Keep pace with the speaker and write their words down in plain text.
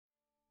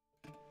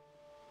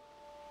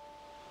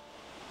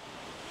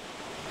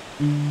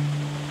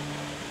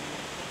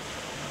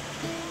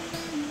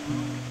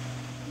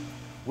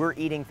We're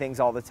eating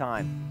things all the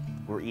time.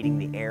 We're eating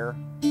the air,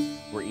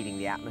 we're eating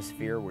the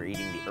atmosphere, we're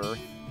eating the earth,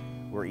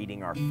 we're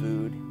eating our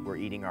food, we're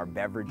eating our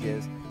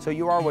beverages. So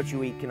you are what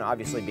you eat can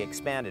obviously be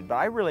expanded, but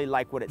I really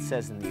like what it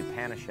says in the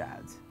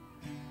Upanishads.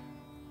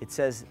 It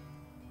says,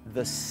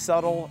 the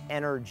subtle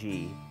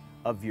energy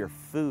of your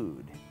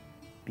food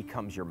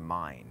becomes your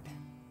mind.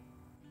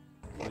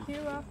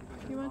 Kira,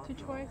 you want to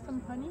try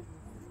some honey?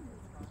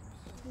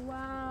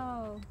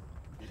 Wow.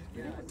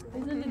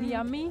 Isn't it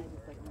yummy?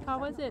 How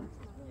was it?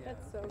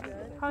 That's so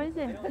good. How is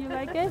it? You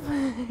like it?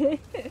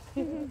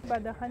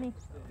 But the honey,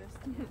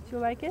 do you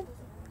like it?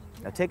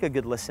 Now take a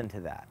good listen to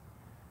that.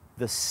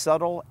 The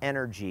subtle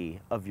energy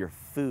of your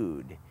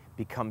food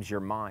becomes your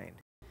mind.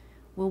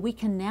 Well, we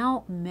can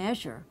now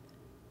measure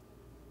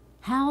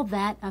how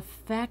that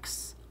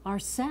affects our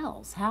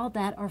cells, how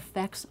that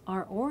affects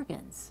our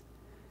organs.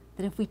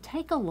 That if we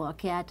take a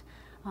look at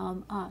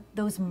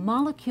those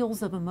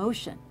molecules of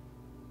emotion,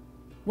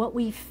 what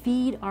we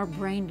feed our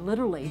brain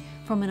literally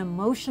from an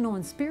emotional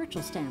and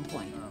spiritual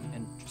standpoint.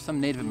 In some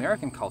Native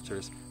American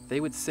cultures, they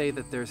would say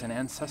that there's an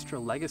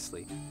ancestral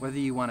legacy, whether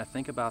you want to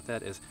think about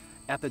that as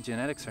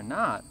epigenetics or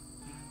not,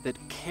 that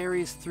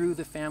carries through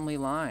the family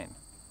line.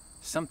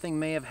 Something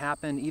may have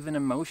happened even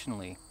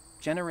emotionally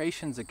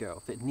generations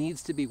ago that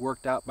needs to be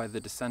worked out by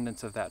the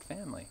descendants of that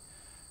family.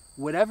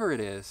 Whatever it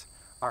is,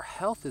 our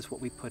health is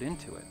what we put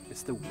into it.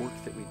 It's the work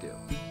that we do.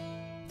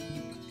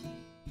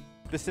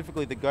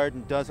 Specifically, the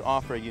garden does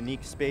offer a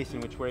unique space in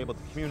which we're able to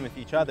commune with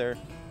each other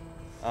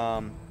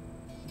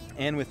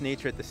and with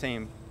nature at the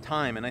same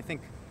time. And I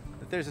think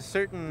that there's a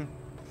certain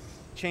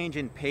change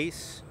in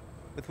pace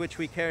with which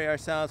we carry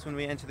ourselves when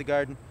we enter the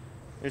garden.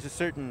 There's a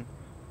certain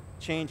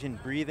change in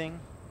breathing.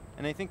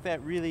 And I think that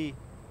really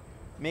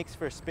makes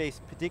for a space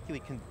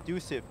particularly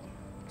conducive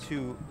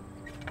to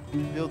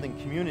building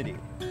community.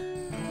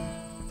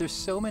 There's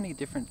so many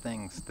different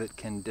things that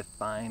can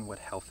define what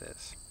health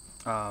is.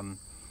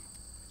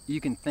 You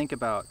can think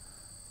about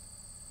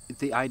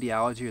the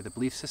ideology or the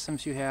belief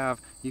systems you have.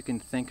 You can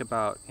think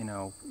about,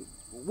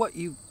 what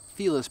you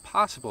feel is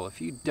possible. If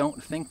you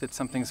don't think that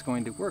something's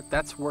going to work,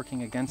 that's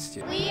working against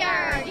you. We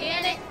are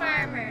organic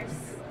farmers.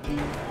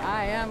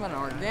 I am an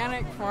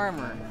organic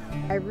farmer.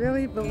 I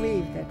really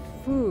believe that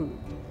food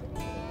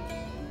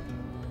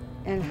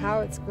and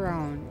how it's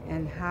grown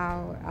and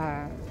how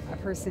a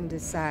person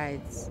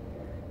decides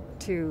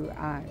to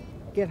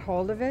get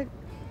hold of it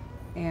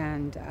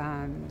and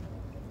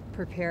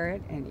prepare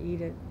it and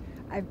eat it.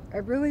 I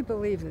really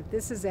believe that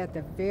this is at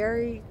the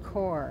very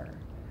core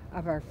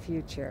of our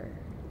future.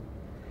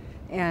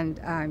 And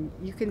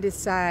you can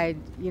decide,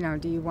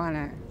 do you want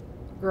to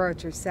grow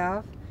it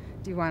yourself?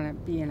 Do you want to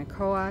be in a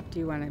co-op? Do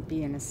you want to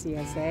be in a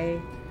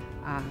CSA?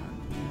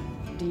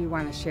 Do you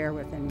want to share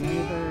with a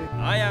neighbor?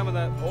 I am an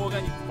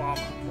organic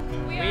farmer.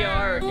 We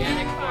are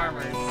organic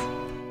farmers.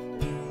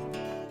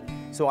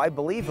 So I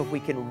believe if we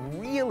can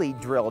really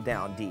drill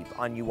down deep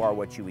on you are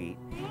what you eat,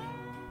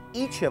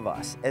 each of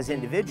us as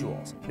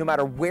individuals, no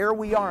matter where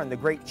we are in the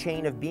great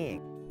chain of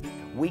being,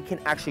 we can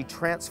actually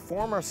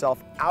transform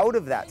ourselves out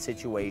of that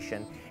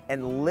situation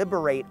and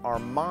liberate our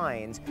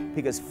minds,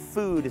 because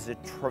food is a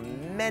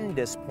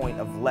tremendous point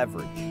of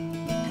leverage.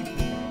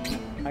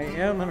 I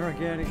am an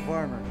organic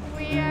farmer.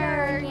 We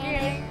are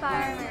organic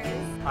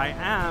farmers. I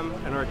am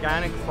an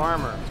organic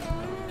farmer.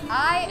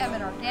 I am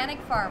an organic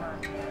farmer.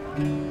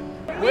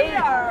 We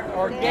are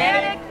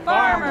organic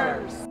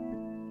farmers.